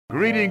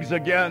Greetings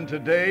again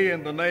today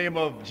in the name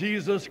of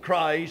Jesus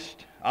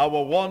Christ,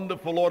 our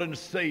wonderful Lord and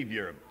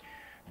Savior.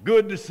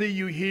 Good to see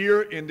you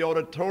here in the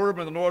auditorium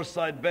of the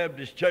Northside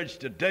Baptist Church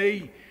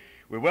today.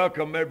 We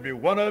welcome every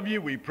one of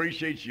you. We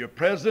appreciate your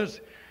presence.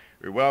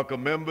 We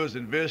welcome members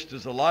and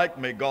visitors alike.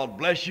 May God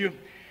bless you.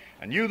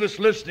 And you that's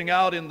listening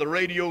out in the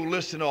radio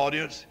listening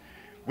audience,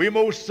 we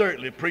most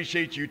certainly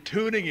appreciate you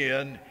tuning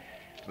in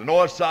to the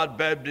Northside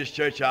Baptist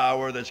Church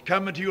Hour that's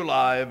coming to you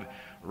live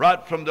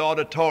right from the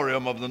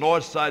auditorium of the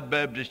Northside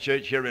Baptist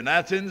Church here in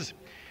Athens.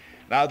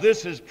 Now,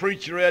 this is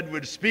Preacher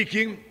Edward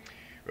speaking.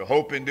 We're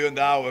hoping during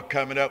the hour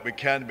coming up we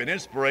can be an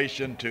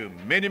inspiration to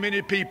many,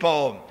 many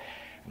people.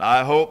 And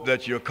I hope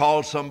that you'll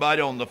call somebody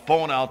on the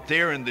phone out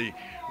there in the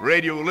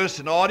radio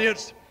listen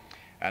audience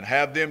and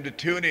have them to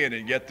tune in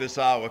and get this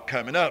hour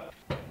coming up.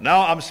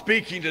 Now, I'm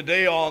speaking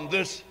today on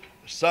this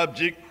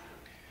subject,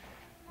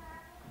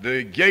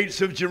 the gates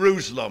of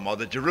Jerusalem, or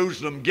the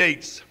Jerusalem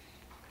gates.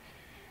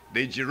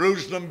 The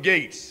Jerusalem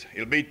gates.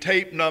 It'll be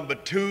tape number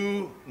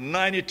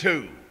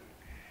 292.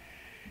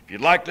 If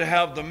you'd like to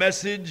have the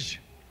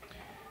message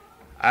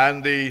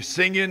and the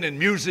singing and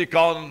music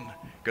on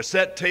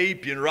cassette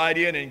tape, you can write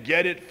in and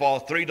get it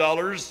for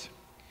 $3.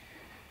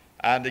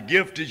 And the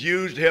gift is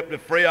used to help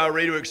defray our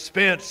radio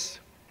expense.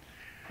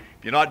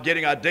 If you're not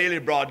getting our daily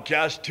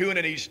broadcast, tune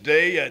in each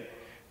day at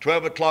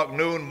 12 o'clock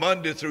noon,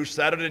 Monday through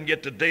Saturday, and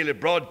get the daily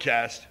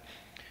broadcast.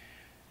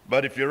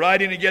 But if you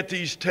write in and get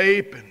these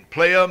tape and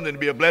play them, then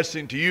it'll be a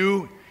blessing to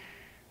you.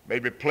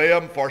 Maybe play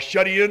them for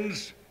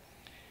shut-ins.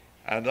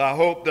 And I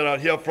hope that I'll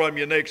hear from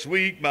you next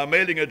week. My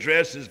mailing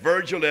address is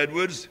Virgil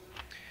Edwards,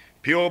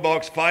 P.O.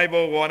 Box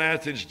 501,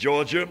 Athens,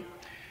 Georgia.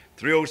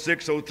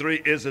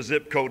 30603 is the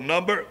zip code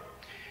number.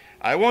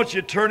 I want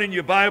you to turn in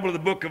your Bible to the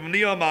book of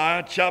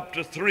Nehemiah,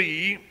 chapter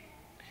 3.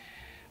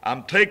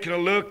 I'm taking a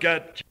look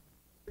at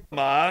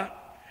Nehemiah,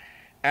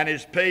 and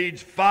it's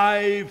page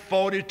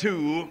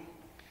 542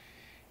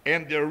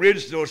 in the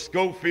original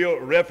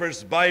Scofield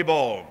Reference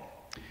Bible.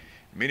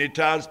 Many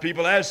times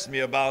people ask me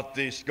about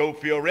the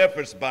Scofield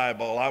Reference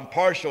Bible. I'm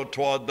partial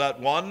toward that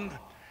one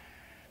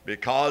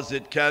because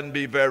it can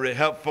be very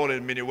helpful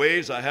in many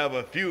ways. I have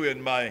a few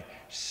in my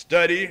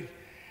study.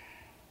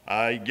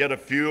 I get a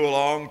few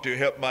along to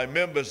help my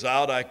members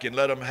out. I can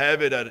let them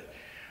have it at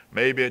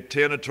maybe a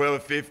 $10 or $12 or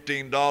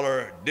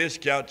 $15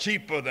 discount,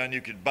 cheaper than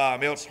you could buy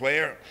them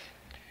elsewhere.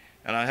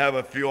 And I have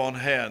a few on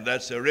hand.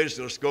 That's the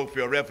original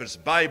Scofield Reference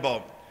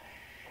Bible.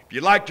 If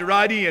you'd like to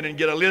write in and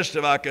get a list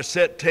of our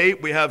cassette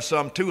tape, we have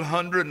some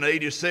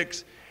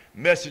 286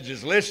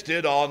 messages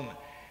listed on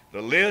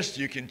the list.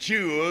 You can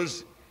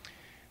choose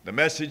the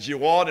message you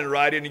want and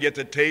write in and get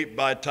the tape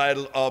by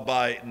title or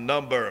by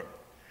number.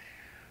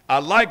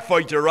 I'd like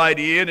for you to write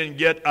in and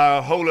get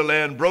our Holy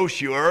Land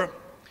brochure.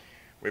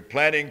 We're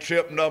planning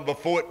trip number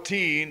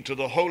 14 to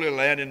the Holy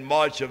Land in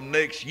March of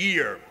next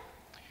year.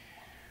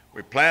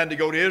 We plan to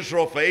go to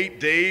Israel for 8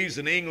 days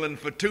and England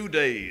for 2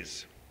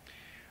 days.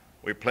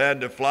 We plan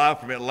to fly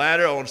from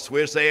Atlanta on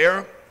Swiss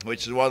Air,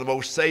 which is one of the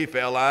most safe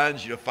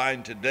airlines you'll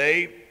find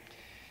today.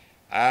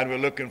 And we're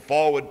looking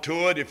forward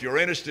to it. If you're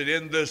interested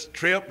in this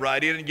trip,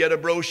 write in and get a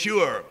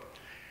brochure.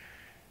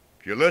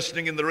 If you're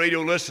listening in the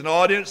radio listen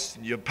audience,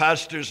 and your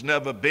pastor's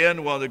never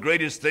been, one of the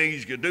greatest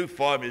things you can do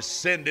for him is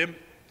send him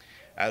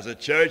as a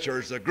church or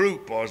as a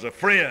group or as a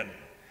friend.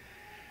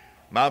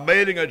 My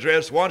mailing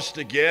address, once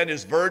again,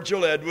 is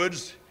Virgil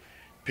Edwards,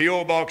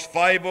 P.O. Box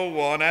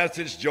 501,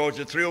 Athens,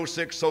 Georgia,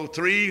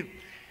 30603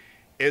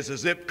 is the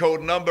zip code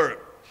number.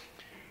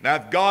 Now,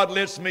 if God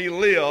lets me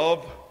live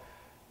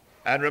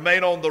and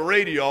remain on the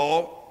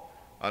radio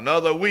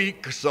another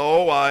week or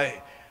so,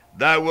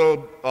 that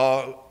will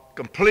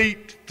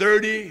complete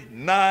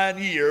 39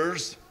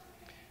 years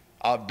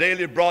of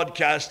daily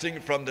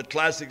broadcasting from the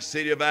classic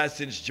city of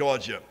Athens,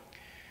 Georgia.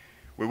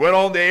 We went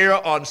on the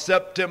air on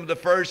September the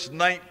 1st,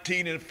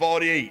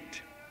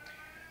 1948.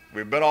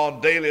 We've been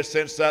on daily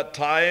since that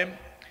time,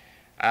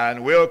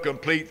 and we'll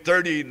complete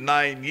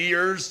 39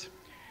 years.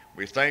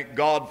 We thank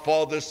God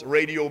for this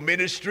radio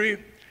ministry.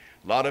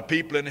 A lot of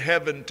people in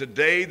heaven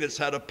today that's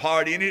had a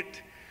part in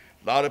it.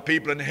 A lot of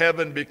people in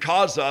heaven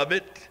because of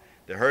it.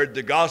 They heard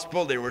the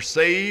gospel, they were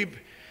saved.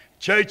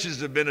 Churches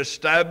have been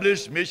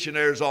established,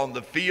 missionaries on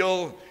the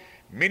field.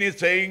 Many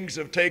things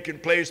have taken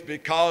place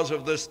because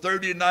of this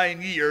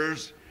 39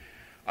 years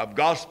of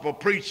gospel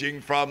preaching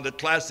from the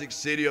classic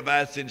city of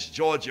Athens,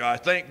 Georgia. I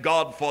thank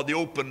God for the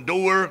open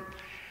door.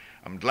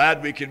 I'm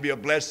glad we can be a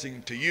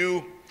blessing to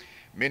you.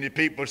 Many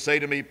people say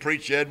to me,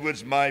 Preacher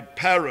Edwards, my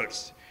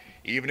parents,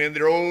 even in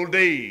their old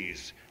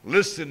days,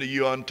 listened to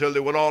you until they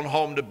went on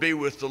home to be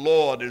with the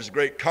Lord. There's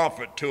great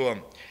comfort to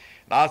them.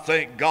 And I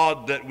thank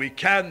God that we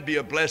can be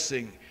a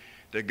blessing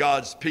to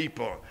God's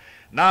people.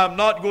 Now, I'm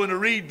not going to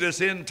read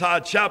this entire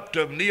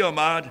chapter of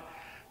Nehemiah.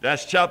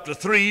 That's chapter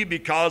 3,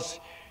 because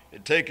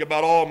it'd take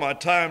about all my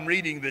time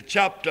reading the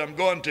chapter. I'm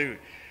going to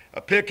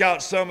pick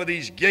out some of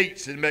these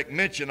gates and make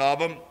mention of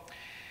them.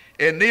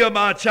 In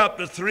Nehemiah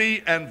chapter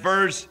 3 and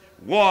verse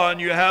 1,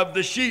 you have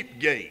the sheep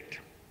gate.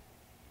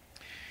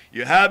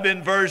 You have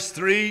in verse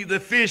 3 the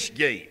fish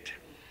gate.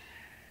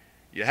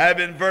 You have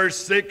in verse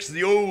 6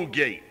 the old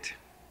gate.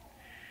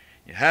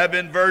 You have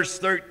in verse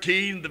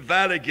 13 the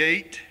valley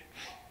gate.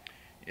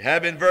 You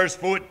have in verse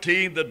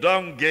 14 the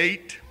dung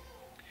gate.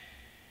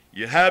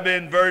 You have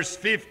in verse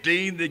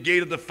 15 the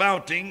gate of the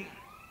fountain.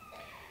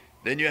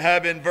 Then you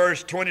have in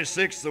verse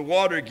 26 the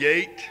water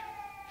gate.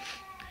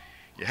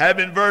 You have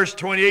in verse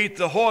 28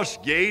 the horse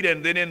gate,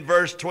 and then in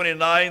verse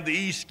 29 the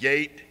east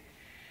gate.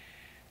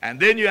 And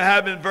then you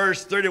have in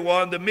verse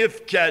 31 the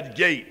Mifkad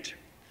gate.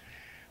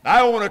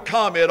 Now I want to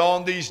comment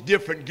on these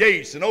different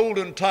gates. In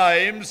olden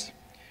times,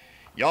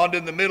 yonder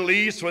in the Middle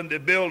East, when they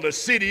build a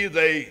city,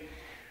 they,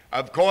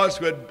 of course,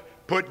 would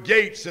put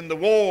gates in the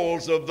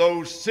walls of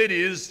those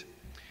cities,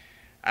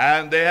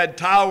 and they had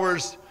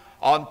towers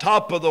on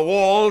top of the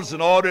walls in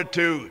order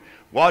to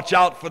watch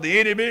out for the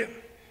enemy.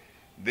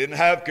 Didn't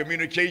have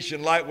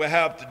communication like we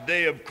have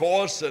today, of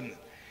course, and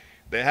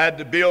they had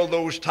to build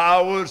those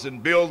towers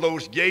and build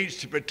those gates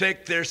to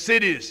protect their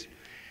cities.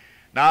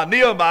 Now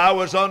Nehemiah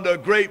was under a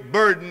great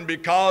burden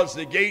because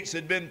the gates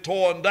had been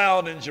torn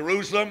down in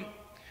Jerusalem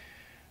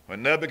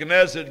when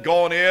Nebuchadnezzar had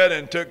gone in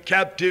and took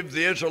captive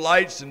the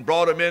Israelites and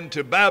brought them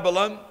into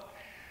Babylon.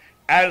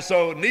 And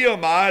so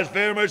Nehemiah is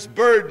very much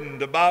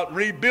burdened about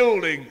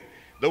rebuilding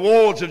the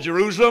walls of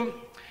Jerusalem,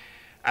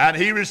 and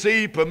he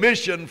received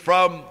permission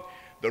from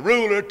the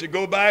ruler to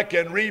go back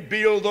and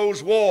rebuild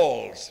those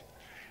walls.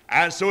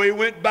 And so he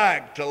went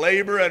back to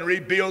labor and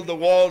rebuild the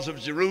walls of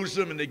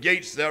Jerusalem and the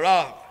gates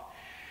thereof.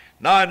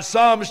 Now in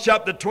Psalms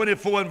chapter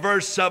 24 and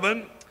verse 7,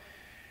 it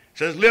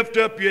says, "Lift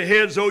up your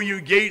heads, O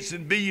you gates,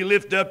 and be ye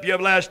lift up your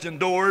everlasting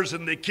doors,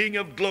 and the King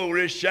of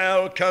glory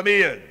shall come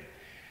in."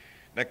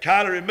 Now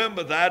kind of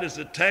remember that as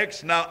a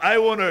text. Now I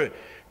want to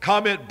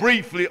comment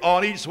briefly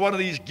on each one of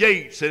these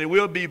gates, and it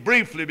will be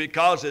briefly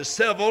because there's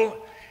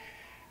several,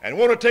 and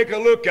want to take a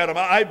look at them.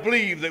 I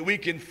believe that we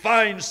can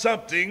find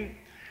something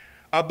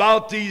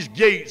about these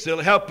gates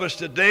that'll help us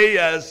today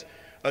as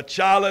a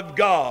child of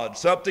God,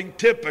 something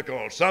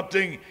typical,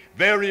 something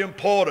very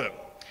important.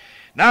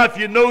 Now if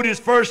you notice,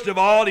 first of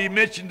all, he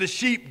mentioned the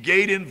sheep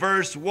gate in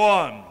verse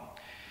 1.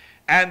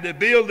 And they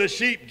built the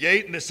sheep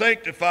gate, and they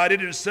sanctified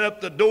it and set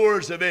up the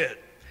doors of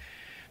it.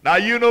 Now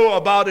you know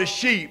about a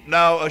sheep.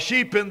 Now a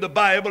sheep in the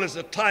Bible is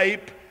a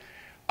type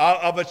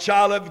of a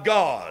child of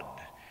God.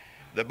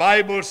 The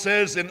Bible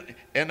says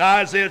in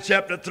Isaiah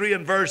chapter 3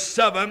 and verse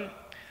 7,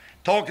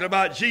 talking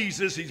about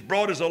Jesus, he's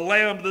brought as a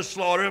lamb to the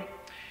slaughter,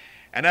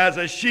 and as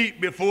a sheep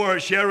before her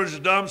shearers is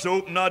dumb, so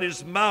open not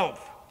his mouth.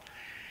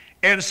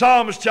 In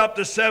Psalms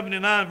chapter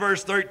 79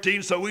 verse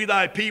 13, "So we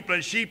thy people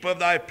and sheep of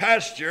thy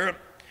pasture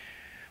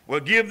will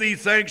give thee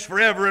thanks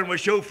forever, and will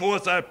show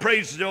forth thy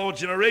praises to all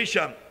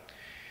generation."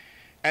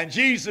 And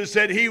Jesus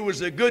said he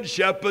was a good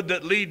shepherd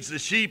that leads the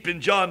sheep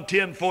in John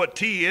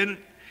 10:14.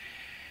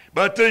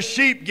 But the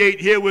sheep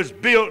gate here was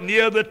built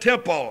near the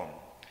temple.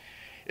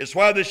 It's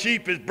why the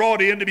sheep is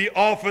brought in to be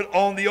offered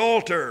on the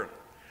altar.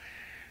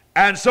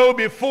 And so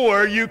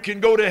before you can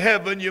go to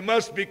heaven, you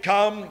must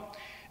become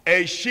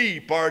a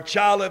sheep or a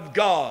child of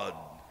God.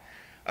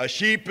 A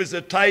sheep is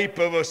a type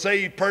of a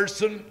saved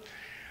person.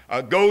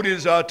 A goat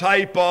is a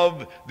type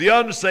of the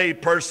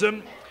unsaved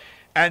person.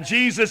 And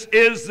Jesus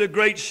is the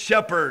great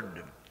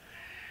shepherd.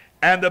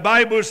 And the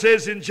Bible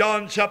says in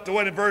John chapter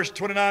 1 and verse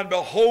 29,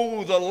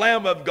 "Behold the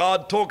Lamb of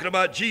God," talking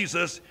about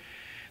Jesus,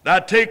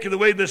 "that taketh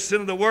away the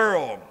sin of the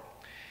world."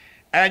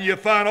 And you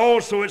find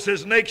also it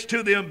says, "Next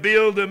to them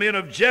build the men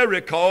of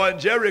Jericho." And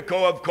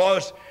Jericho, of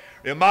course,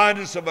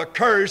 reminds us of a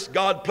curse.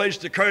 God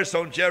placed a curse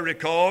on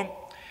Jericho.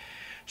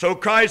 So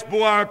Christ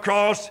bore our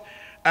cross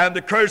and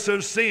the curse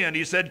of sin.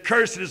 He said,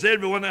 "Cursed is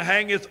everyone that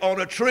hangeth on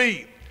a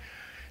tree."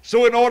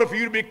 So in order for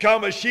you to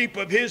become a sheep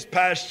of his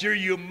pasture,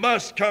 you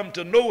must come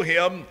to know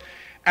him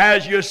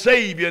as your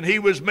Savior. And he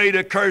was made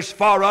a curse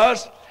for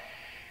us.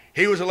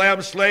 He was a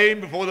lamb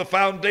slain before the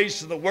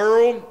foundation of the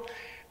world.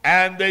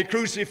 And they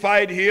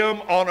crucified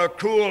him on a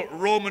cruel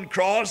Roman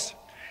cross.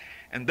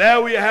 And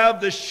there we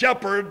have the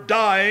shepherd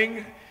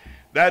dying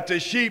that the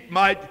sheep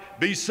might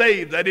be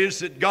saved. That is,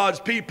 that God's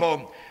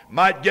people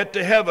might get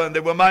to heaven,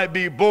 that we might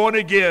be born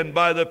again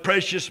by the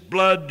precious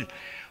blood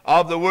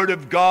of the Word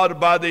of God,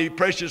 by the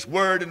precious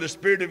Word and the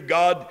Spirit of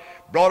God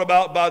brought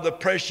about by the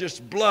precious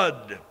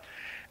blood.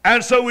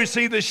 And so we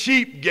see the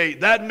sheep gate.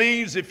 That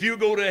means if you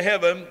go to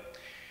heaven,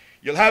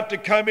 you'll have to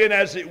come in,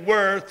 as it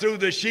were, through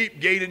the sheep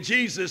gate. And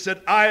Jesus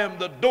said, "I am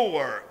the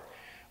door.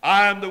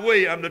 I am the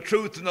way, I'm the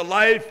truth, and the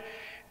life."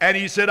 And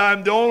he said,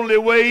 "I'm the only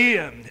way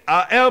in.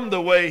 I am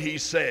the way," he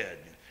said.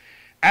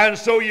 And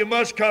so you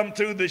must come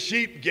through the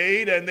sheep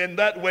gate, and then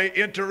that way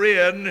enter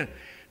in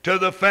to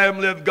the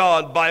family of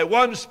God. By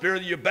one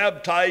Spirit you're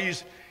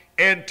baptized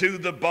into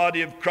the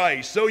body of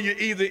Christ. So you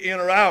either in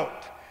or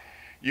out.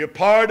 You're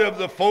part of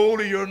the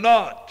fold or you're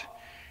not.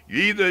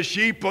 You're either a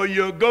sheep or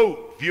you're a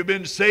goat. If you've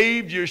been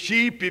saved, you're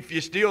sheep. If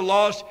you're still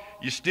lost,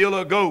 you're still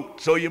a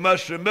goat. So you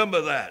must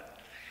remember that.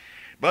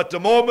 But the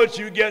moment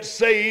you get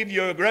saved,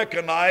 you're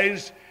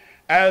recognized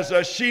as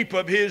a sheep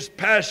of his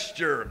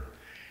pasture.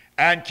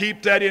 And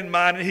keep that in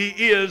mind. He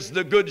is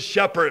the good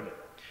shepherd.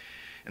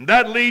 And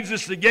that leads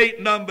us to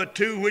gate number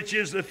 2, which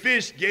is the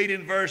fish gate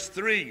in verse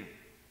 3.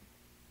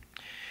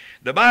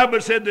 The Bible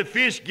said the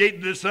fish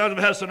gate the sons of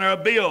Hesson are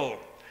built.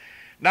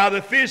 Now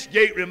the fish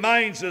gate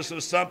reminds us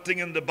of something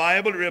in the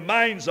Bible. It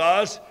reminds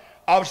us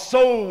of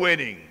soul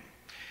winning.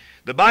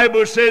 The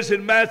Bible says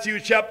in Matthew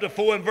chapter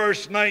 4 and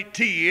verse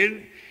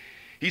 19,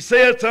 he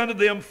saith unto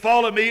them,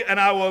 follow me, and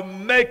I will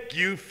make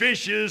you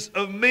fishers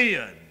of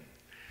men.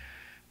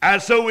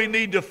 And so we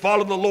need to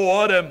follow the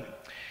Lord, and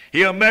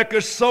He'll make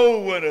us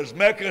soul winners,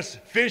 make us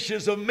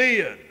fishers of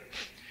men.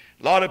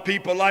 A lot of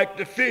people like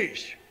to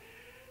fish.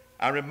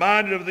 I'm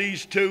reminded of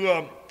these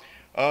two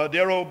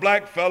dear old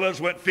black fellas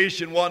went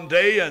fishing one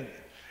day,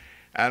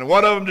 and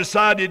one of them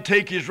decided to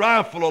take his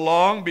rifle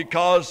along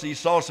because he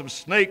saw some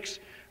snakes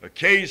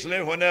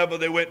occasionally whenever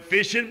they went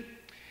fishing.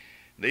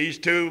 These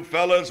two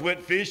fellas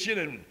went fishing,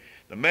 and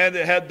the man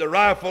that had the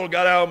rifle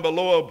got out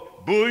below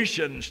a bush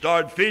and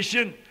started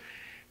fishing.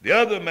 The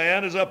other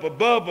man is up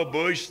above a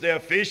bush there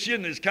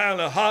fishing. It's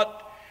kind of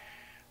hot.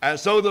 And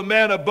so the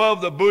man above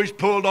the bush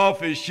pulled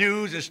off his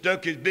shoes and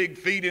stuck his big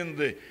feet in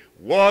the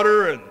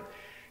water, and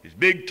his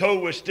big toe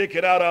was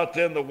sticking out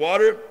there in the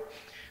water.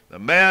 The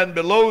man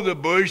below the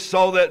bush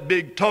saw that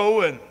big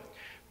toe and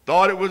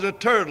thought it was a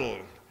turtle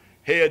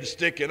head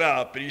sticking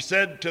up. And he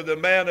said to the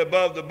man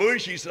above the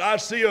bush, he said, I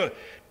see a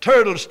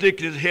turtle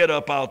sticking his head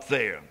up out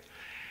there.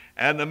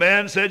 And the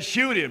man said,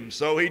 shoot him.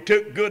 So he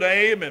took good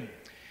aim and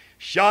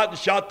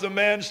shot the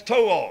man's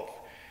toe off.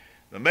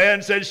 The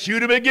man said,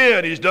 shoot him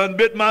again. He's done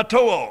bit my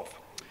toe off.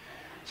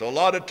 So a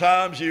lot of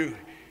times you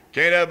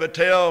can't ever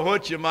tell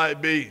what you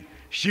might be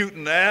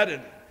shooting at.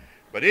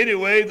 But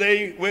anyway,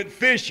 they went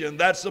fishing.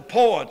 That's the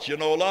point. You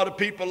know, a lot of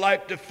people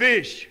like to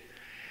fish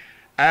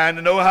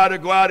and know how to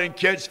go out and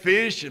catch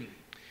fish.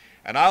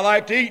 And I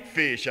like to eat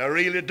fish. I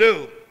really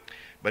do.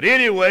 But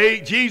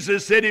anyway,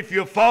 Jesus said, if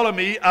you follow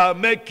me, I'll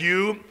make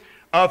you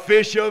a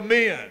fisher of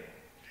men.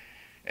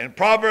 In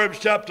Proverbs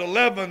chapter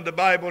 11, the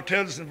Bible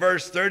tells us in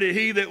verse 30,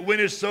 he that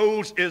winneth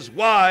souls is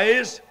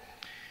wise,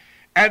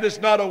 and it's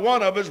not a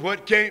one of us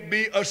what can't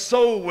be a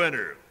soul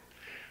winner.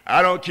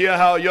 I don't care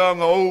how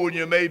young or old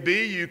you may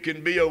be, you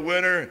can be a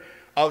winner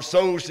of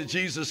souls to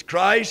Jesus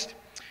Christ.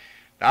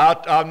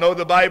 I know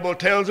the Bible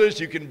tells us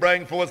you can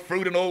bring forth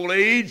fruit in old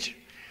age.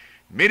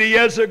 Many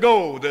years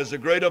ago, there's a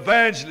great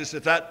evangelist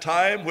at that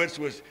time which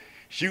was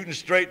shooting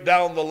straight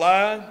down the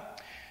line,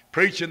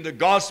 preaching the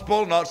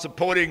gospel, not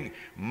supporting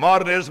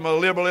modernism or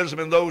liberalism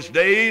in those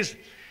days.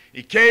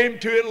 He came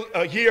to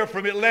here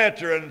from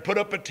Atlanta and put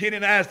up a tent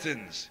in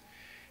Athens.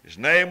 His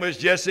name was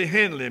Jesse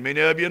Henley.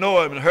 Many of you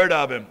know him and heard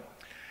of him.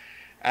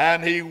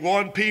 And he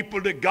won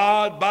people to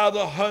God by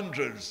the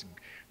hundreds.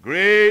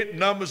 Great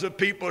numbers of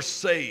people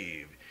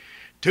saved.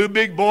 Two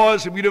big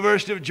boys from the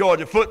University of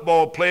Georgia,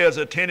 football players,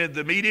 attended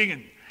the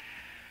meeting.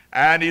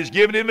 And he was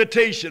given an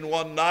invitation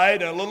one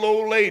night, and a little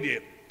old lady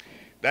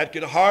that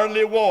could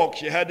hardly walk,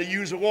 she had to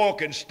use a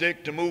walking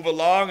stick to move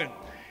along, and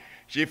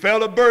she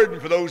felt a burden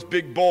for those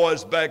big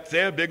boys back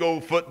there, big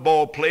old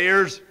football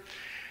players.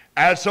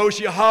 And so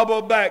she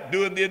hobbled back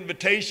doing the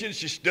invitation.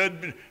 She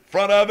stood in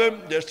front of him,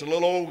 just a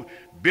little old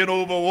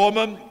bent-over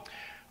woman,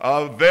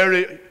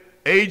 very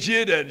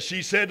aged, and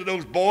she said to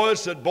those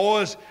boys,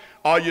 boys,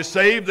 are you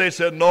saved? They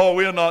said, no,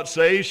 we're not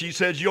saved. She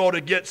said, you ought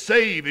to get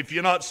saved. If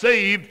you're not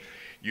saved,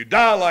 you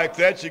die like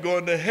that, you're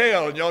going to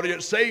hell, and you ought to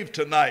get saved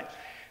tonight.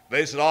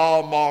 They said,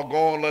 oh, Ma,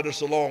 go on, let us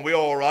alone. We're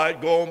all right.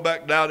 Go on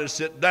back down and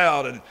sit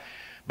down.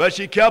 But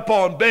she kept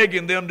on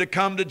begging them to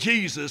come to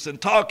Jesus and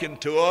talking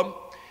to them,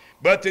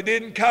 but they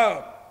didn't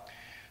come.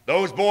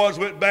 Those boys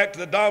went back to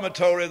the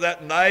dormitory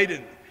that night,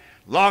 and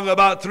long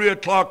about 3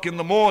 o'clock in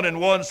the morning,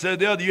 one said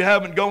to the other, you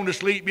haven't gone to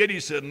sleep yet? He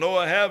said, no,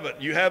 I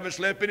haven't. You haven't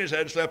slept in? He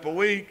hadn't slept a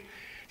week.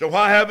 So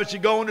why haven't you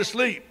gone to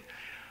sleep?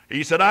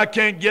 He said, I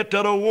can't get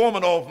that old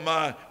woman off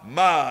my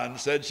mind.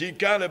 Said, she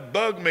kind of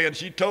bugged me, and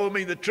she told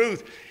me the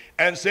truth.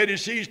 And said,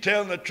 if she's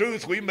telling the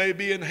truth, we may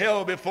be in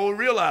hell before we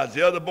realize.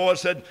 The other boy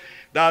said,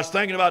 I was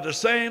thinking about the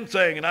same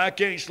thing, and I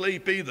can't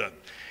sleep either.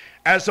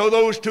 And so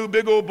those two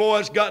big old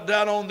boys got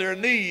down on their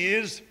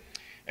knees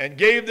and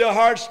gave their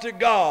hearts to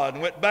God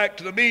and went back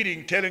to the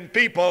meeting telling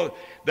people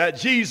that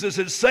Jesus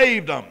had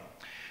saved them.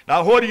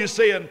 Now, what are you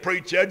saying,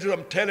 preacher?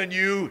 I'm telling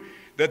you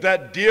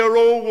that dear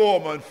old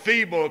woman,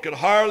 feeble, could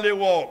hardly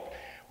walk,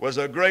 was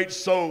a great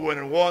soul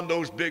winner and won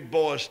those big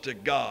boys to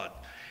God.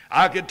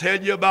 I could tell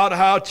you about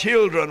how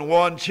children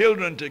won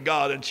children to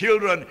God and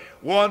children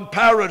won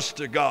parents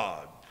to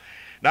God.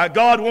 Now,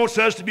 God wants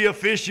us to be a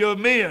fisher of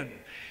men.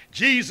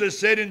 Jesus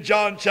said in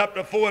John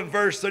chapter 4 and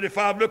verse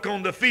 35, look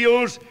on the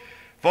fields,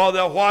 for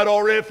they're white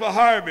already for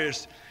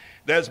harvest.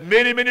 There's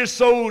many, many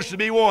souls to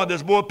be won.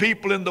 There's more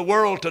people in the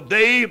world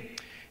today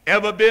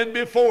ever been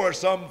before,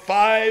 some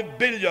 5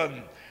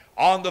 billion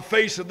on the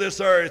face of this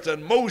earth,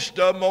 and most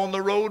of them on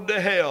the road to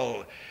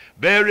hell.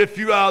 Very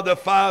few out of the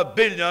 5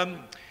 billion,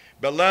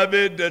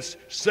 beloved, that's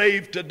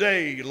saved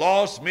today.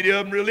 Lost, many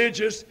of them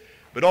religious,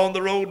 but on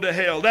the road to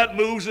hell. That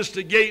moves us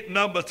to gate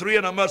number 3,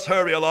 and I must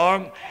hurry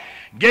along.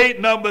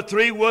 Gate number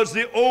 3 was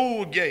the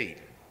old gate.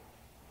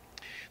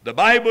 The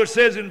Bible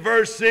says in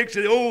verse 6,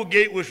 the old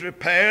gate was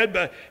repaired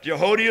by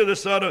Jehoiada the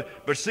son of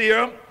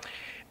Virgil,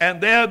 and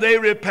there they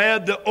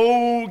repaired the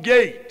old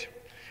gate.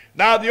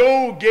 Now the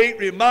old gate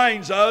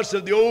reminds us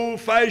of the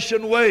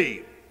old-fashioned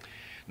way.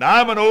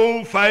 Now I'm an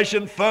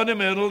old-fashioned,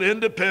 fundamental,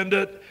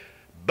 independent,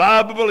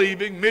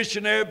 Bible-believing,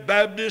 missionary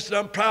Baptist, and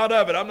I'm proud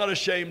of it. I'm not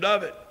ashamed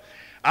of it.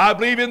 I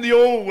believe in the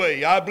old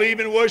way. I believe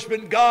in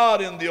worshiping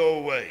God in the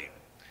old way.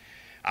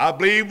 I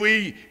believe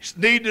we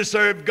need to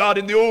serve God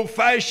in the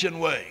old-fashioned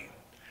way.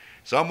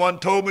 Someone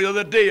told me the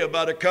other day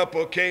about a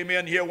couple came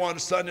in here one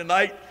Sunday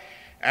night,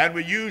 and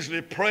we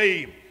usually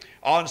pray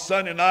on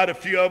Sunday night, a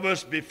few of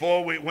us,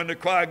 when the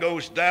choir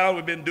goes down.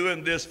 We've been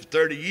doing this for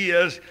 30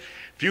 years.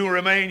 Few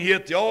remain here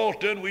at the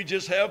altar, and we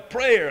just have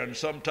prayer. And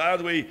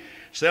sometimes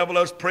several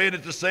of us praying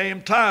at the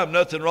same time.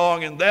 Nothing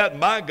wrong in that.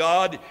 My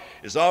God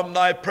is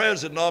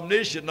omnipresent,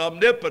 omniscient,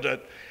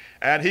 omnipotent,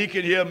 and He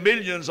can hear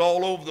millions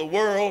all over the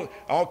world.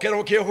 I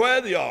don't care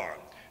where they are.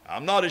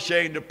 I'm not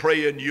ashamed to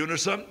pray in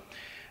unison.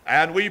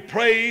 And we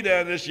prayed,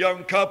 and this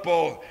young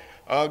couple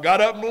got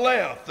up and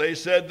left. They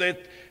said they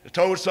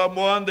told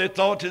someone they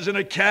thought it was in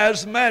a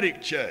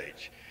charismatic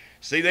church.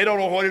 See, they don't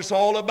know what it's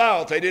all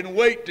about. They didn't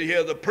wait to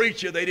hear the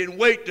preacher. They didn't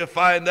wait to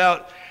find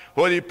out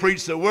whether he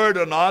preached the word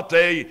or not.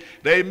 They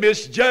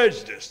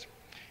misjudged us.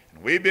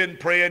 And we've been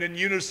praying in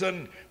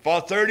unison for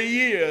 30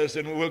 years,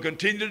 and we'll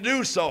continue to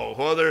do so,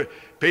 whether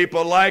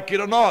people like it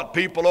or not.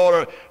 People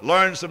ought to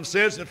learn some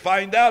sense and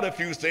find out a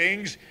few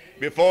things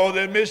before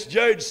they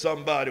misjudge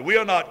somebody. We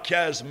are not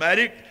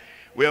charismatic.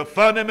 We are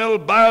fundamental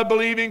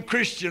Bible-believing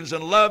Christians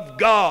and love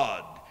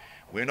God.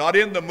 We're not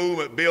in the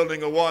movement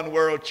building a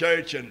one-world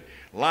church and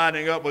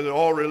lining up with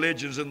all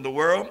religions in the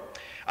world.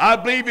 I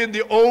believe in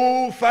the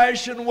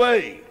old-fashioned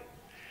way.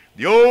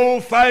 The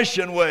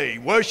old-fashioned way.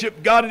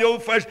 Worship God in the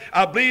old-fashioned.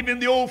 I believe in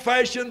the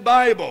old-fashioned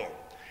Bible.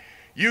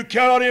 You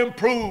cannot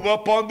improve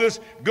upon this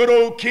good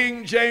old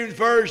King James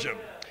Version.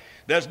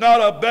 There's not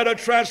a better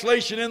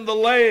translation in the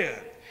land.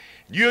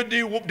 You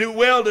do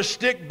well to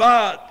stick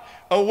by it.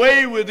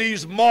 Away with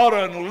these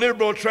modern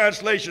liberal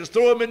translations.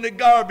 Throw them in the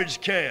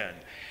garbage can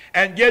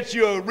and get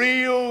you a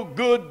real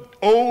good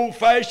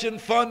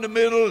old-fashioned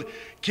fundamental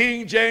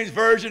King James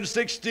Version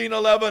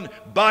 1611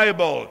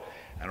 Bible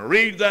and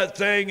read that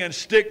thing and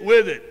stick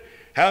with it.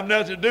 Have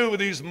nothing to do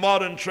with these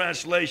modern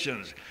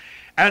translations.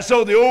 And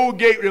so the old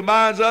gate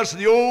reminds us of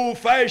the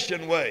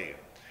old-fashioned way.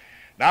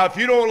 Now, if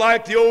you don't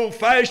like the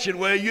old-fashioned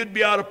way, you'd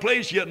be out of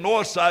place here at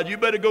Northside. You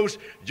better go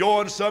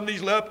join some of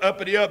these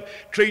uppity-up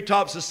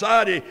treetop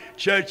society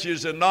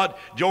churches and not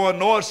join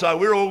Northside.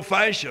 We're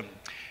old-fashioned,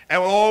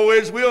 and we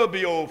always will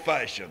be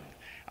old-fashioned.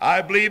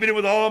 I believe in it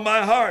with all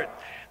my heart.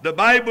 The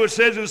Bible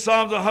says in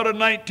Psalms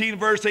 119,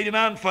 verse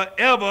 89,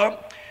 "Forever,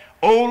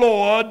 O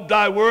Lord,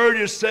 thy word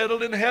is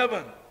settled in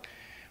heaven."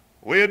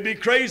 We'd be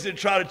crazy to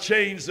try to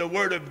change the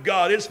word of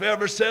God. It's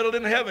forever settled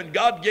in heaven.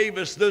 God gave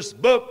us this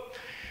book,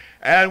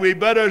 and we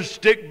better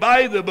stick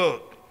by the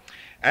book.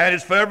 And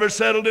it's forever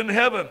settled in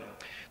heaven.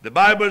 The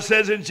Bible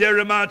says in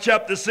Jeremiah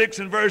chapter 6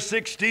 and verse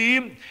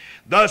 16,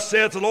 "Thus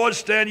saith the Lord,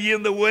 stand ye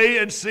in the way,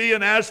 and see,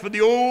 and ask for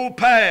the old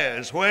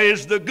paths, where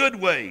is the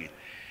good way,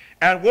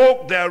 and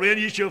walk therein,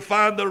 ye shall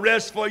find the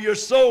rest for your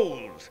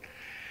souls."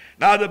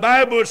 Now the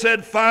Bible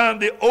said,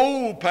 find the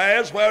old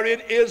paths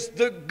wherein is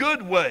the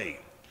good way.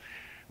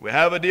 We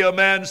have a dear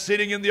man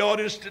sitting in the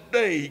audience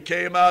today. He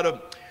came out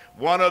of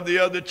one of the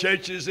other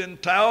churches in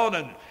town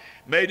and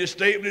made a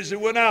statement as he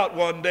went out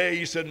one day.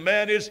 He said,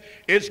 "Man,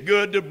 it's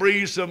good to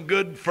breathe some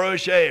good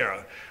fresh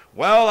air."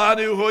 Well, I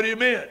knew what he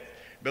meant.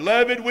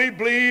 Beloved, we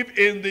believe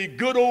in the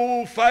good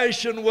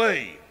old-fashioned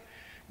way.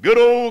 Good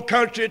old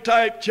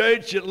country-type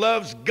church that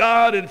loves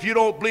God, and if you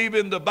don't believe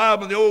in the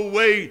Bible in the old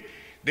way,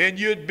 then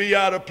you'd be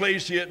out of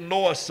place here at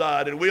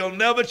Northside, and we'll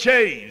never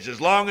change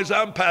as long as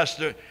I'm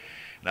pastor.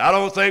 And I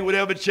don't think we'd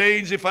ever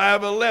change if I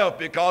ever left,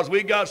 because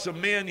we got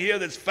some men here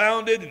that's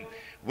founded and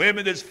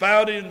women that's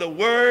founded in the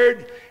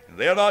Word, and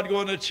they're not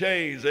going to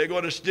change. They're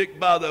going to stick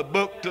by the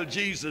book till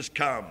Jesus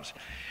comes.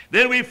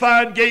 Then we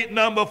find gate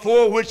number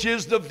 4, which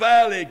is the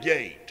valley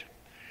gate.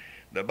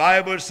 The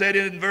Bible said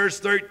in verse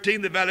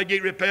 13, the valley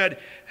gate repaired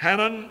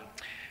Hannon,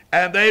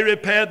 and they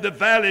repaired the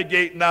valley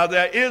gate. Now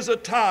there is a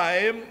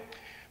time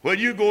when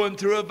you're going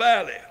through a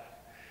valley.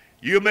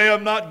 You may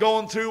have not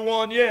gone through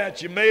one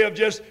yet. You may have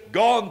just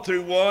gone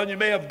through one. You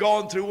may have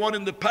gone through one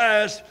in the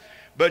past,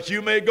 but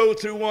you may go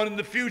through one in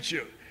the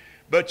future.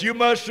 But you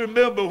must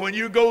remember when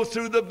you go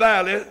through the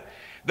valley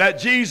that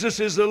Jesus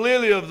is the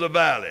lily of the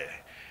valley.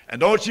 And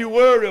don't you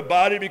worry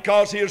about it,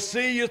 because he'll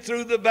see you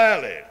through the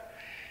valley.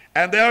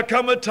 And there'll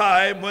come a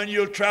time when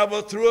you'll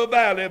travel through a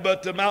valley,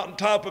 but the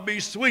mountaintop will be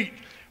sweet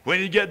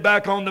when you get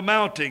back on the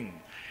mountain.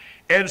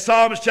 In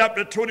Psalms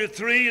chapter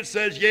 23, it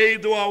says, "Yea,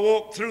 though I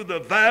walk through the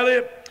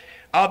valley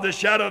of the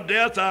shadow of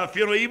death, I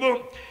fear no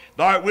evil.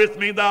 Thou art with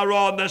me, thy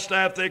rod and thy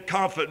staff, they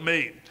comfort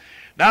me."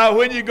 Now,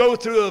 when you go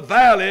through a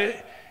valley,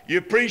 you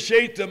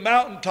appreciate the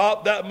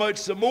mountaintop that much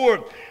some more.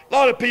 A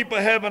lot of people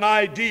have an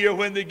idea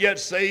when they get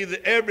saved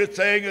that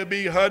everything will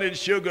be honey and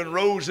sugar and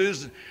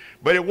roses,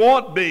 but it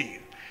won't be.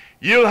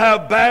 You'll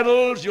have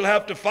battles. You'll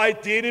have to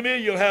fight the enemy.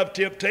 You'll have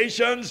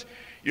temptations.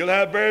 You'll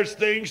have various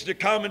things to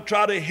come and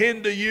try to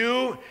hinder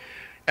you.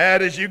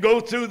 And as you go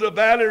through the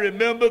valley,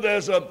 remember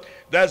there's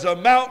a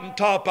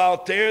mountaintop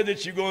out there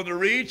that you're going to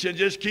reach, and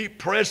just keep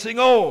pressing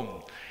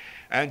on.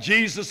 And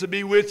Jesus will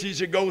be with you as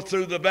you go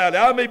through the valley.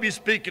 I may be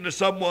speaking to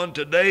someone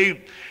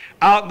today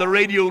out in the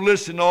radio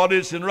listening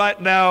audience, and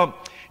right now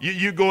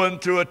you're going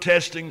through a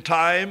testing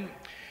time.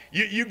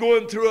 You're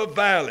going through a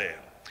valley,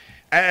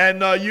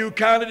 and you're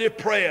kind of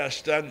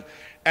depressed,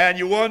 and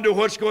you wonder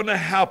what's going to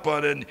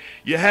happen, and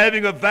you're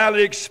having a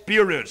valley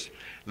experience.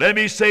 Let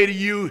me say to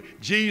you,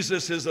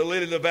 Jesus is the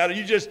lily of the valley.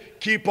 You just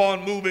keep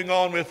on moving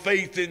on with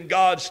faith in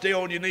God. Stay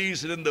on your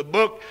knees and in the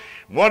book.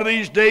 One of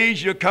these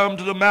days you'll come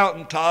to the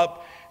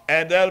mountaintop,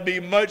 and that'll be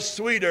much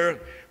sweeter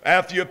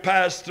after you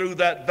pass through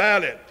that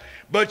valley.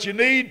 But you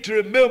need to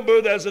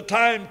remember there's a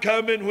time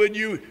coming when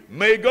you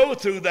may go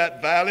through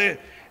that valley,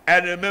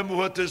 and remember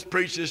what this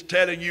preacher is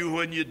telling you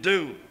when you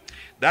do.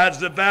 That's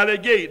the valley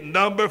gate.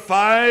 Number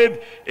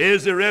 5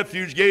 is the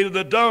refuge gate of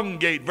the dung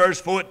gate. Verse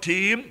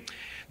 14,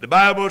 the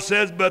Bible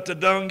says, but the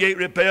dung gate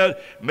repaired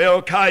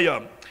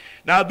Melchiah.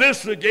 Now this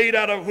is the gate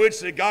out of which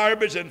the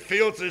garbage and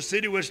filth of the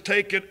city was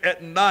taken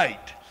at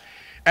night.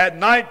 At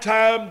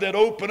nighttime they'd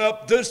open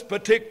up this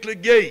particular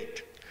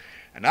gate.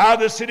 And out of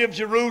the city of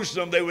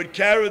Jerusalem they would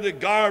carry the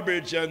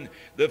garbage and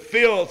the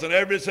filth and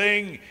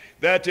everything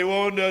that they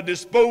wanted to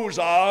dispose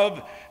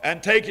of,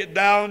 and take it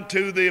down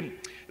to the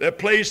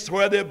place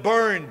where they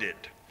burned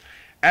it.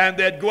 And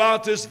they'd go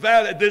out this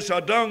valley, this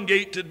dung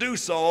gate, to do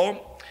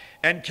so,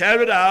 and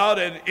carry it out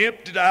and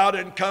empty it out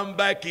and come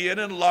back in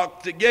and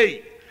lock the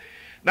gate.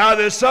 Now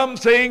there's some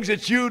things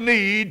that you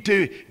need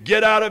to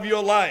get out of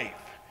your life.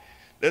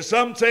 There's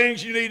some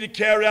things you need to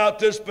carry out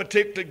this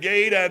particular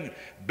gate and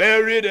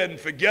bury it and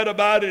forget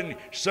about it and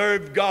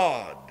serve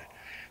God.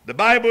 The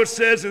Bible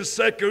says in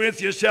 2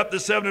 Corinthians chapter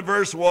 7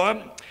 verse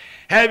 1,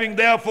 having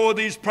therefore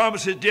these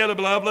promises, dearly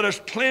beloved, let us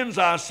cleanse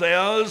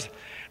ourselves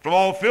from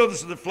all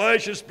filthiness of the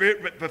flesh and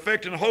spirit,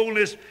 perfecting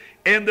holiness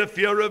in the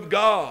fear of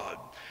God.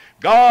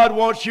 God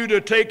wants you to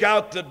take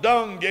out the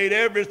dung gate,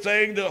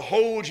 everything that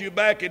holds you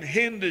back and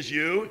hinders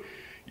you,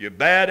 your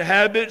bad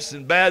habits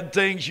and bad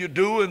things you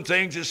do and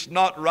things that's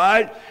not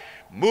right.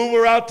 Move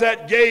her out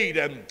that gate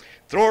and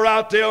throw her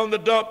out there on the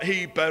dump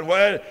heap, and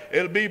where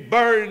it'll be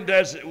burned,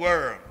 as it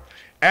were.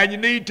 And you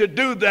need to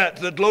do that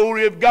to the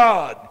glory of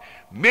God.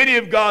 Many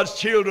of God's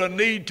children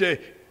need to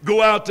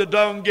go out the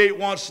dung gate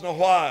once in a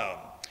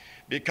while,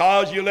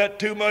 because you let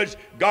too much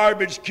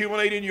garbage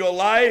accumulate in your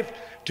life,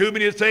 too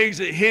many things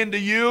that hinder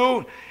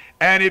you,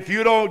 and if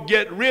you don't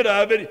get rid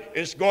of it,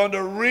 it's going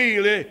to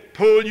really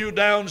pull you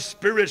down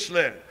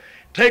spiritually.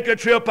 Take a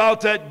trip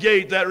out that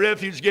gate, that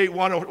refuge gate,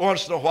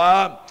 once in a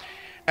while,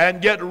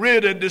 and get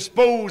rid and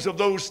dispose of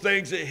those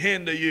things that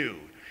hinder you.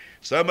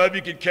 Some of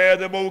you could carry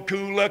them old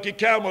cool lucky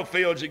camel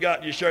fields you got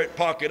in your shirt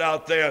pocket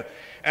out there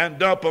and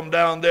dump them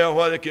down there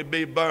where they could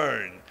be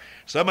burned.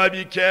 Some of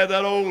you carry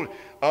that old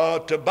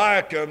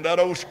tobacco and that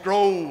old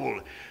scroll.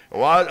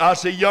 Well, I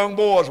see young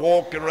boys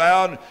walking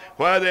around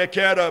where they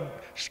carry a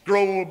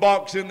scroll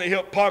box in the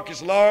hip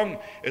pockets long,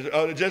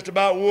 just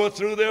about wore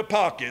through their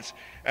pockets.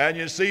 And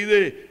you see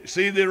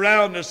the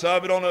roundness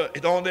of it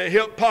on their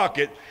hip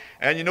pocket,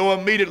 and you know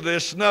immediately they're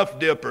snuff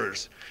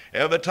dippers.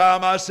 Every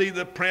time I see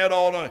the print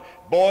on a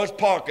boy's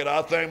pocket,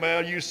 I think,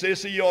 man, you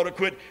sissy, you ought to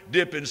quit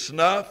dipping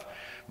snuff.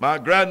 My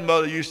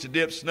grandmother used to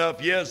dip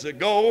snuff years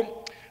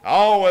ago. I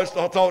always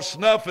thought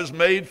snuff is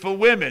made for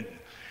women.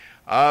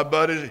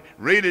 But it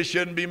really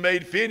shouldn't be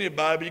made for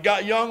anybody. But you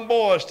got young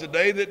boys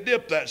today that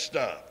dip that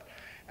stuff.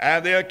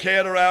 And they're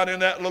carried around in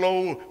that little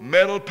old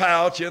metal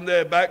pouch in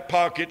their back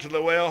pocket till they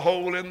wear a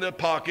hole in their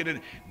pocket and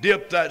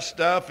dip that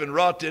stuff and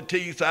rot their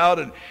teeth out.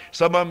 And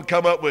some of them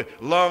come up with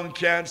lung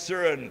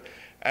cancer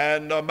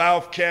and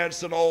mouth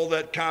cancer and all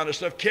that kind of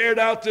stuff. Carried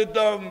out the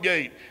dung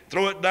gate.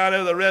 Throw it down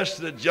there, the rest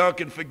of the junk,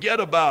 and forget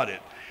about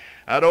it.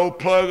 That old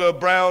plug of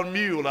brown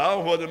mule. I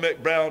don't know whether they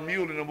make brown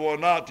mule anymore or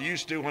not. They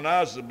used to when I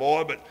was a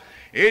boy. But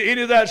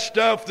any of that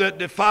stuff that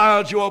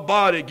defiles your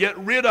body, get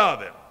rid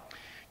of it.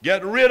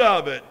 Get rid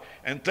of it.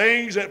 And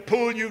things that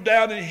pull you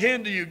down and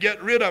hinder you,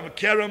 get rid of them.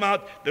 Carry them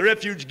out the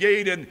refuge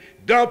gate and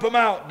dump them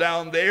out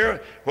down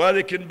there where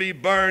they can be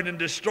burned and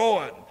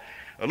destroyed.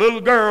 A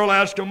little girl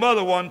asked her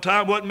mother one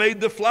time what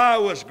made the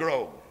flowers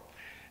grow.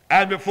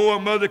 And before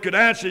her mother could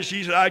answer,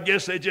 she said, I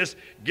guess they just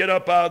get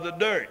up out of the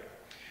dirt.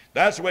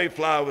 That's the way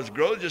flowers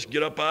grow, just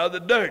get up out of the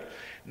dirt.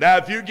 Now,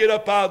 if you get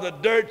up out of the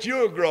dirt,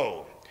 you'll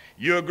grow.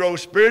 You'll grow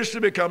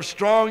spiritually, become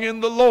strong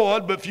in the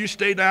Lord. But if you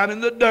stay down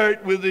in the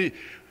dirt with the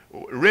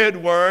red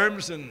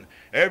worms and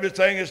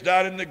everything that's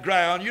down in the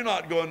ground, you're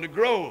not going to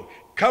grow.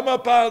 Come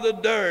up out of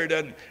the dirt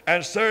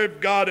and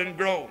serve God and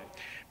grow.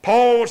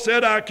 Paul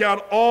said, I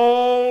count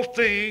all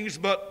things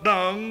but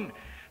dung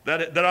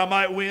that I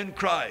might win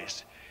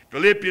Christ.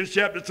 Philippians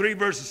chapter 3,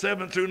 verses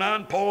 7 through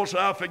 9, Paul said,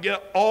 I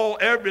forget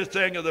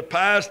everything of the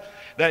past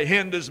that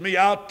hinders me.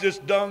 Out this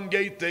dung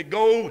gate they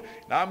go,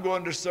 and I'm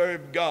going to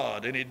serve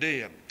God. And he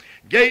did.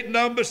 Gate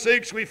number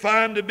 6 we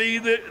find to be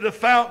the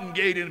fountain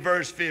gate in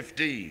verse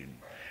 15.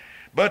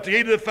 But the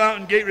gate of the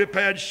fountain gate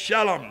repaired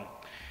Shalom.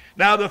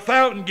 Now the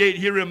fountain gate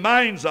here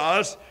reminds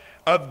us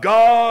of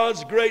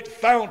God's great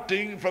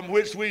fountain from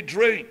which we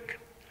drink.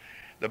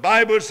 The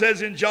Bible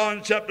says in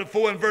John chapter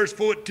 4 and verse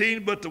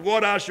 14, but the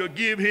water I shall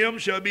give him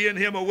shall be in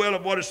him a well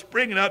of water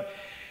springing up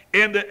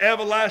into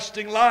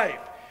everlasting life.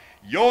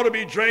 You ought to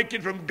be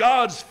drinking from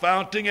God's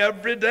fountain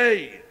every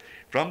day,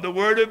 from the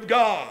Word of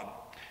God.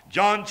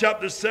 John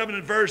chapter 7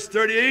 and verse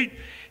 38,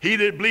 he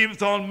that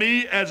believeth on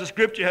me, as the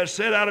Scripture has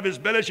said, out of his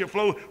belly shall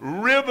flow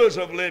rivers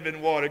of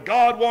living water.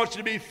 God wants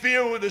you to be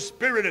filled with the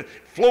Spirit and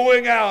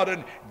flowing out,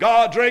 and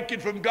God drinking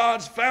from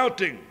God's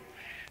fountain.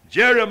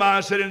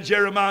 Jeremiah said in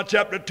Jeremiah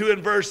chapter 2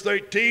 and verse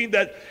 13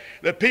 that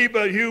the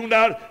people had hewn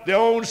out their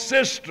own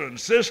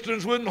cisterns.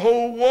 Cisterns wouldn't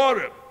hold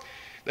water.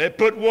 They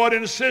put water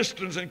in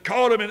cisterns and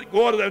called them in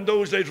water in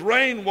those days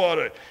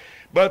rainwater.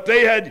 But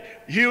they had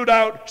hewed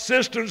out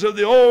cisterns of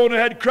their own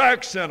and had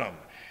cracks in them.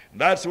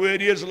 And that's the way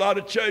it is a lot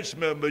of church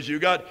members. You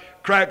got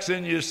cracks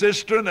in your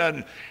cistern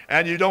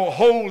and you don't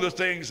hold the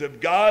things of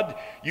God.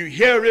 You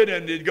hear it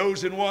and it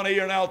goes in one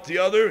ear and out the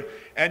other,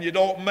 and you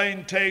don't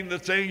maintain the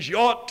things you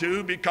ought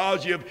to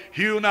because you've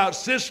hewn out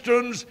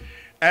cisterns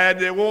and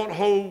they won't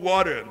hold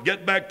water.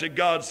 Get back to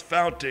God's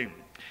fountain.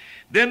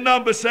 Then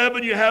number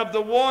 7, you have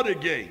the water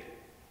gate.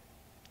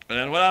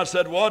 And when I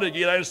said water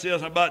gate, I didn't say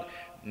something about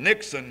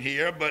Nixon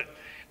here, but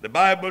the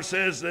Bible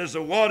says there's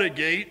a water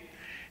gate.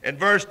 In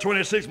verse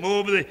 26,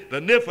 moreover, the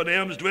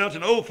Nephilims dwelt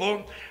in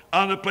Ophel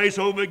on the place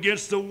over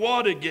against the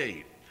water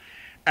gate.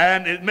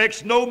 And it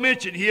makes no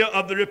mention here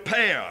of the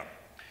repair.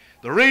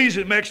 The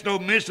reason it makes no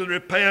mention of the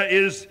repair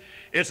is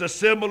it's a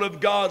symbol of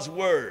God's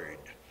Word.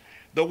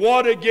 The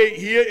water gate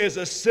here is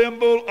a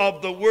symbol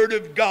of the Word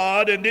of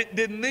God, and it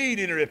didn't need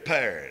any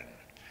repairing.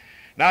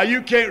 Now,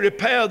 you can't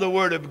repair the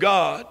Word of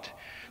God.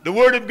 The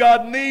Word of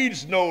God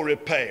needs no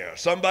repair.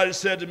 Somebody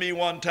said to me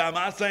one time,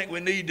 I think we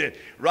need to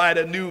write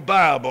a new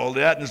Bible.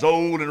 That is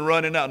old and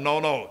running out.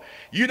 No.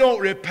 You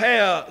don't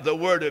repair the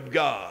Word of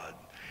God.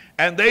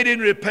 And they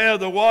didn't repair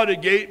the water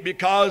gate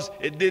because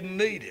it didn't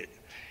need it.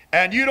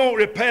 And you don't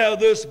repair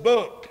this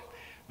book.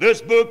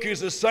 This book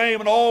is the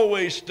same and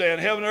always stand.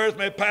 Heaven and earth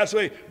may pass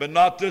away, but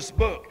not this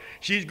book.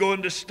 She's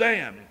going to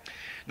stand.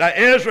 Now,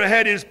 Ezra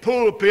had his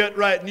pulpit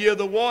right near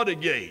the water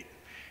gate.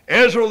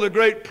 Ezra, the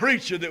great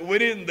preacher that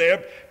went in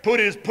there, put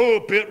his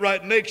pulpit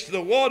right next to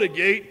the water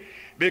gate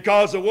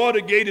because the water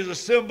gate is a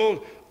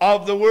symbol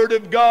of the Word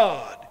of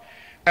God.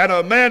 And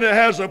a man that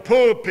has a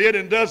pulpit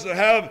and doesn't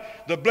have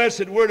the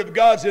blessed Word of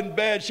God's in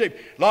bad shape.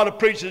 A lot of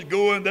preachers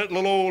go in that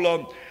little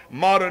old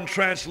modern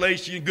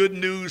translation, Good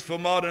News for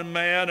Modern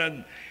Man,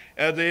 and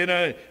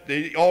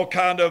all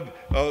kind of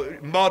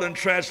modern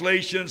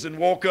translations, and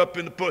walk up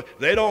in the pulpit.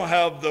 They don't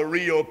have the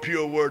real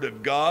pure Word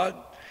of God.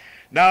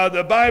 Now,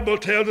 the Bible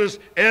tells us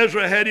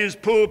Ezra had his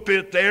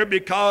pulpit there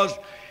because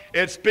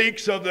it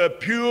speaks of the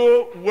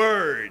pure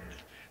Word,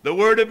 the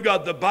Word of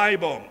God, the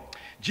Bible.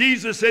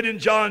 Jesus said in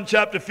John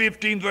chapter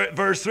 15,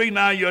 verse 3,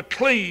 now you're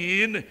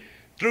clean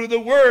through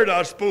the Word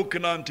I've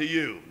spoken unto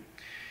you.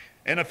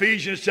 In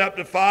Ephesians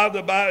chapter 5,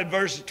 the Bible,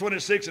 verses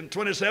 26 and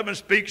 27,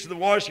 speaks of the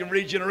washing and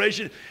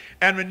regeneration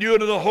and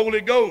renewing of the Holy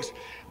Ghost.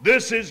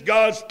 This is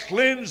God's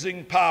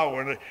cleansing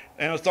power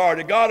and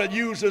authority. God had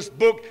used this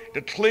book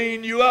to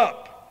clean you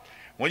up.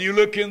 When you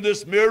look in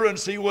this mirror and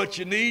see what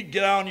you need,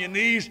 get on your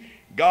knees,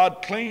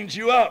 God cleans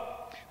you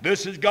up.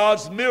 This is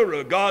God's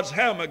mirror, God's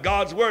hammer,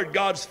 God's Word,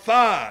 God's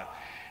fire.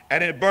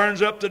 And it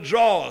burns up the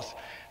dross,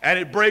 and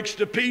it breaks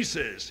to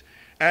pieces.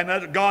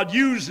 And God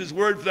uses His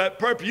Word for that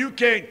purpose. You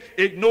can't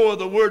ignore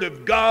the Word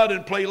of God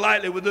and play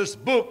lightly with this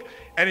book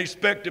and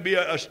expect to be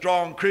a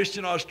strong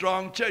Christian or a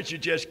strong church. You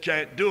just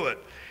can't do it.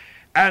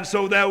 And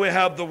so there we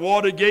have the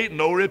water gate,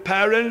 no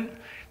repairing.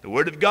 The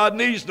Word of God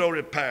needs no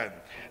repairing.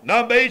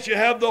 Number 8, you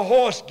have the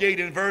horse gate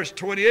in verse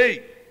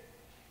 28.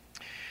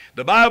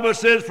 The Bible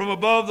says, from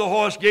above the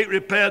horse gate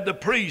repaired the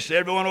priest,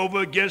 everyone over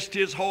against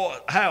his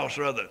house,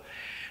 rather.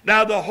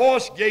 Now, the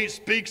horse gate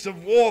speaks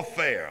of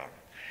warfare.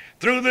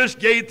 Through this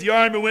gate, the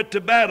army went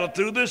to battle.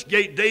 Through this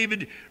gate,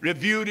 David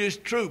reviewed his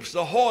troops,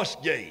 the horse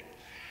gate.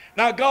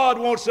 Now, God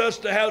wants us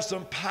to have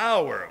some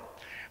power.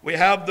 We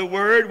have the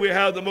Word. We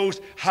have the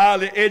most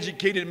highly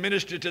educated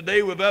ministry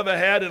today we've ever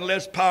had, and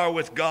less power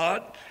with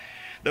God.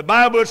 The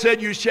Bible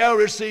said you shall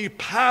receive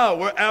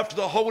power after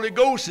the Holy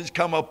Ghost has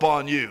come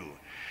upon you.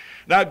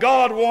 Now,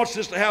 God wants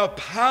us to have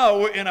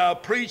power in our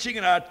preaching,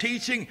 in our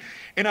teaching,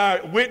 in our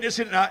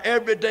witnessing, in our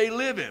everyday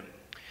living.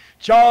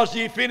 Charles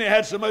G. Finney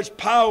had so much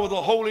power of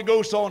the Holy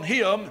Ghost on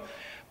him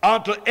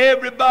until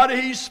everybody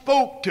he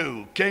spoke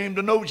to came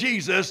to know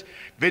Jesus.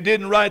 If they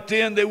didn't right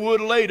then, they would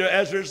later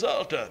as a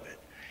result of it.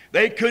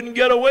 They couldn't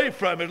get away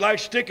from it. It's like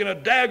sticking a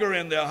dagger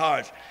in their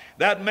hearts.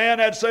 That man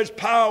had such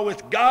power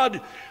with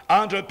God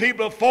until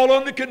people fall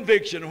under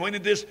conviction when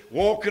he's just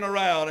walking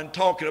around and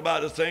talking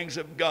about the things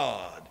of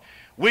God.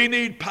 We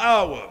need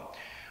power.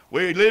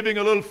 We're living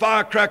a little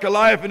firecracker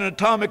life in an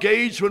atomic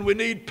age when we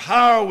need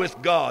power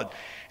with God.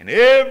 And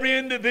every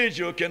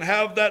individual can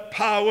have that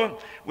power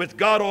with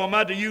God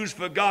Almighty to use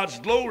for God's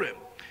glory.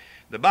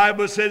 The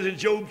Bible says in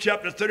Job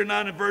chapter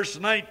 39 and verse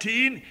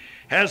 19,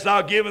 hast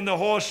thou given the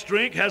horse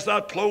strength? Hast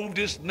thou clothed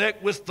his neck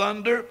with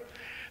thunder?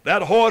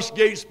 That horse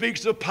gate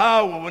speaks of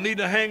power. We need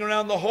to hang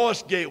around the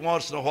horse gate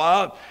once in a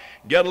while,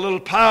 get a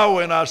little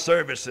power in our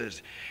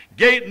services.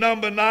 Gate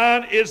number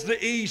 9 is the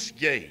east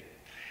gate.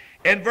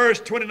 In verse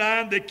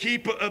 29, the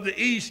keeper of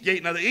the east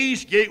gate. Now the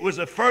east gate was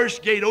the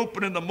first gate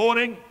open in the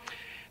morning,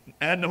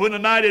 and when the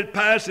night had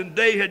passed and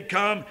day had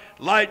come,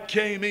 light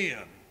came in.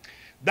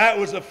 That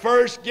was the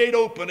first gate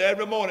open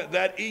every morning,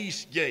 that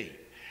east gate.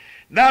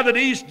 Now that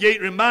east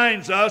gate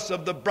reminds us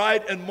of the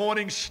bright and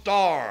morning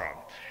star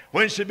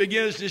when she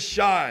begins to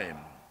shine.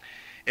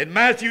 In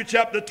Matthew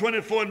chapter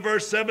 24 and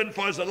verse 7,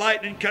 for as the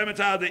lightning cometh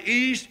out of the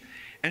east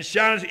and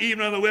shines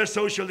even on the west,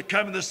 so shall the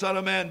coming of the Son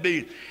of Man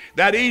be.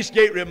 That east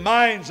gate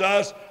reminds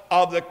us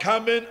of the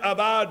coming of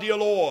our dear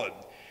Lord.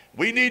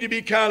 We need to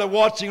be kind of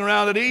watching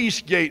around at the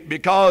east gate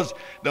because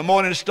the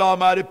morning star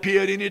might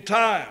appear at any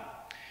time.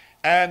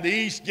 And the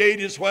east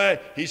gate is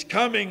where he's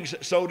coming,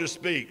 so to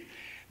speak.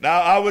 Now,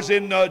 I was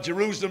in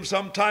Jerusalem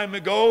some time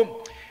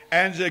ago,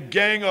 and there's a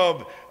gang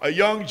of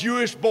young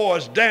Jewish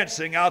boys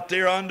dancing out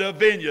there under a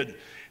vineyard.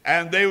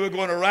 And they were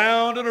going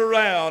around and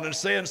around and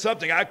saying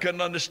something I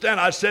couldn't understand.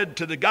 I said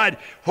to the guide,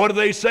 what are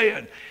they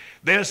saying?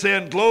 They're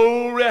saying,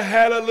 glory,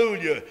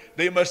 hallelujah,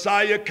 the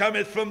Messiah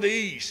cometh from the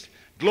east.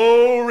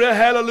 Glory,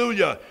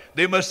 hallelujah,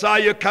 the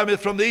Messiah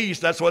cometh from the east.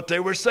 That's what they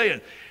were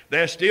saying.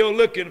 They're still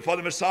looking for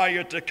the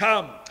Messiah to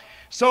come.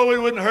 So it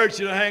wouldn't hurt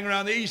you to hang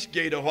around the east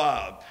gate a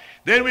while.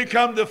 Then we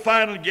come to the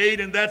final gate,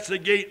 and that's the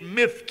gate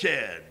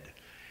Mifked.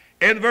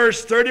 In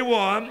verse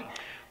 31,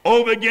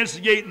 over against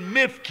the gate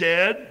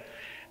Mifked,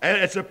 and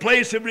it's a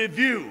place of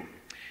review.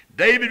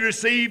 David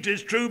received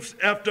his troops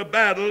after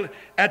battle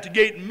at the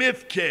gate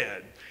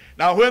Mifked.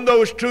 Now when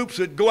those troops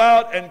would go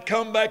out and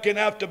come back in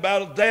after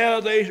battle,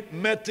 there they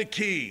met the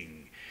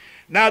king.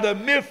 Now the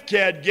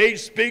Mifked gate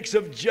speaks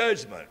of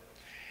judgment.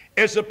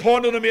 It's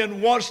appointed a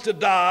man wants to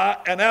die,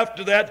 and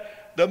after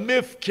that, the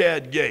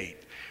Mifked gate.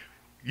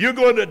 You're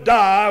going to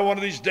die one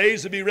of these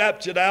days to be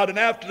raptured out, and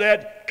after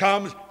that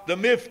comes the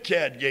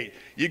Mifked gate.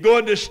 You're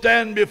going to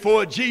stand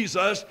before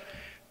Jesus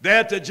there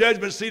at the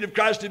judgment seat of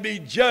Christ to be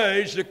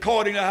judged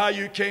according to how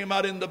you came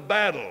out in the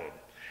battle.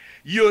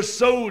 You're a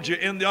soldier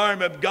in the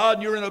army of God,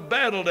 and you're in a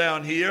battle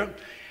down here,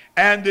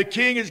 and the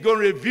king is going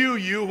to review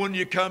you when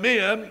you come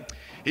in.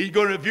 He's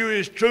going to review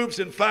his troops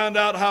and find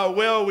out how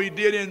well we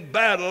did in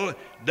battle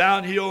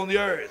down here on the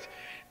earth.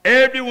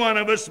 Every one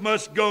of us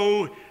must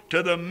go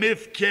to the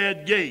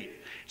Mifked gate.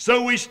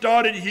 So we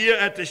started here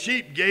at the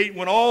sheep gate,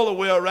 went all the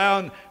way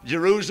around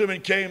Jerusalem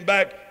and came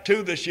back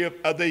to the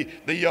sheep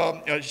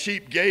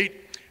gate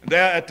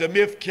there at the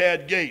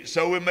Mifked gate.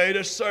 So we made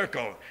a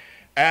circle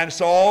and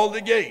saw all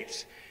the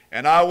gates.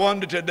 And I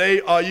wonder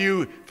today, are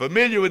you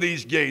familiar with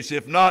these gates?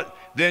 If not,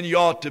 then you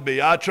ought to be.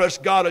 I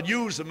trust God will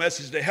use the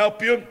message to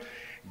help you.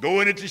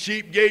 Go in at the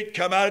sheep gate,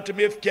 come out at the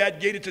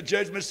Mifked gate at the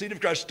judgment seat of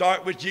Christ.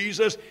 Start with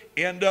Jesus,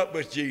 end up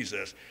with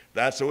Jesus.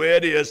 That's the way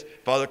it is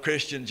for the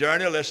Christian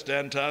journey. Let's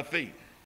stand to our feet.